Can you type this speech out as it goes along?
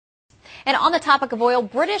And on the topic of oil,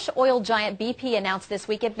 British oil giant BP announced this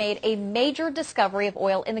week it made a major discovery of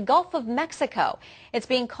oil in the Gulf of Mexico. It's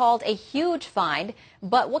being called a huge find,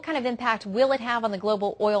 but what kind of impact will it have on the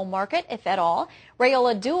global oil market, if at all?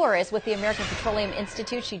 Rayola Dewar is with the American Petroleum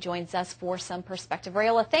Institute. She joins us for some perspective.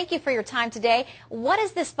 Rayola, thank you for your time today. What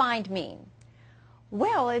does this find mean?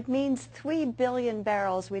 Well, it means 3 billion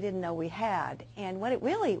barrels we didn't know we had. And what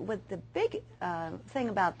the big thing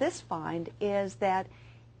about this find is that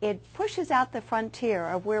it pushes out the frontier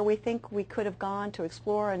of where we think we could have gone to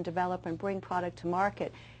explore and develop and bring product to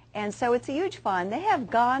market. And so it's a huge find. They have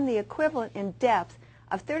gone the equivalent in depth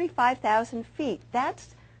of 35,000 feet.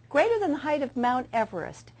 That's greater than the height of Mount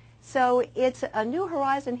Everest. So it's a new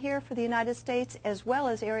horizon here for the United States as well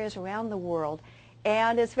as areas around the world.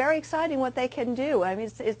 And it's very exciting what they can do. I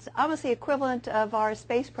mean, it's almost the equivalent of our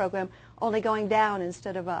space program, only going down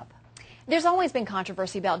instead of up. There's always been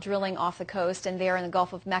controversy about drilling off the coast and there in the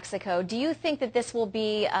Gulf of Mexico. Do you think that this will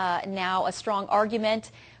be now a strong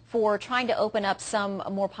argument for trying to open up some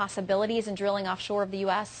more possibilities in drilling offshore of the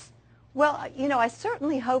U.S.? Well, you know, I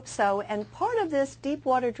certainly hope so. And part of this deep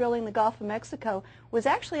water drilling in the Gulf of Mexico was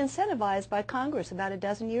actually incentivized by Congress about a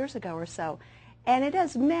dozen years ago or so. And it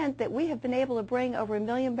has meant that we have been able to bring over 1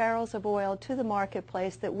 million barrels of oil to the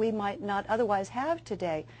marketplace that we might not otherwise have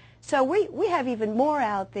today. So we have even more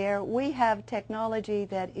out there. We have technology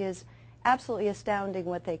that is absolutely astounding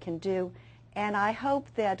what they can do. And I hope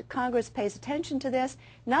that Congress pays attention to this.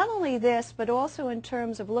 Not only this, but also in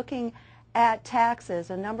terms of looking at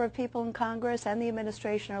taxes. A number of people in Congress and the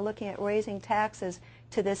administration are looking at raising taxes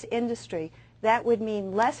to this industry. That would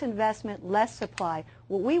mean less investment, less supply.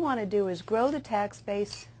 What we want to do is grow the tax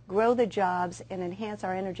base, grow the jobs, and enhance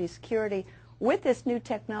our energy security with this new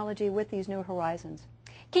technology, with these new horizons.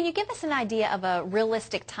 Can you give us an idea of a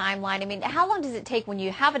realistic timeline? I mean, how long does it take when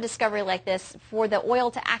you have a discovery like this for the oil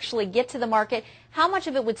to actually get to the market? How much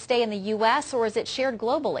of it would stay in the U.S. or is it shared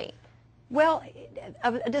globally? Well,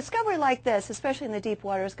 a discovery like this, especially in the deep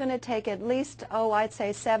water, is going to take at least, I'd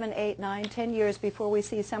say 7, 8, 9, 10 years before we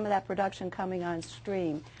see some of that production coming on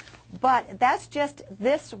stream. But that's just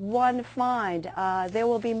this one find. There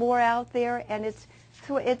will be more out there, and it's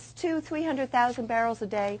 300,000 barrels a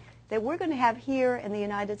day that we're going to have here in the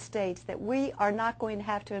United States that we are not going to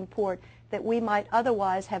have to import, that we might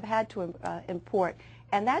otherwise have had to import.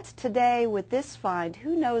 And that's today with this find.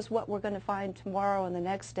 Who knows what we're going to find tomorrow and the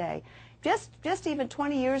next day. Just even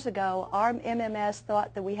 20 years ago, our MMS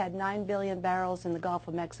thought that we had 9 billion barrels in the Gulf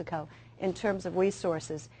of Mexico in terms of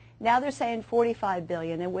resources. Now they're saying 45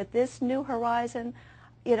 billion. And with this new horizon,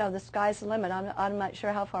 you know, the sky's the limit. I'm not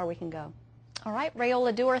sure how far we can go. All right,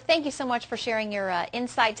 Rayola Dewar, thank you so much for sharing your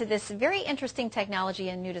insight to this very interesting technology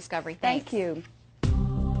and new discovery. Thanks. Thank you.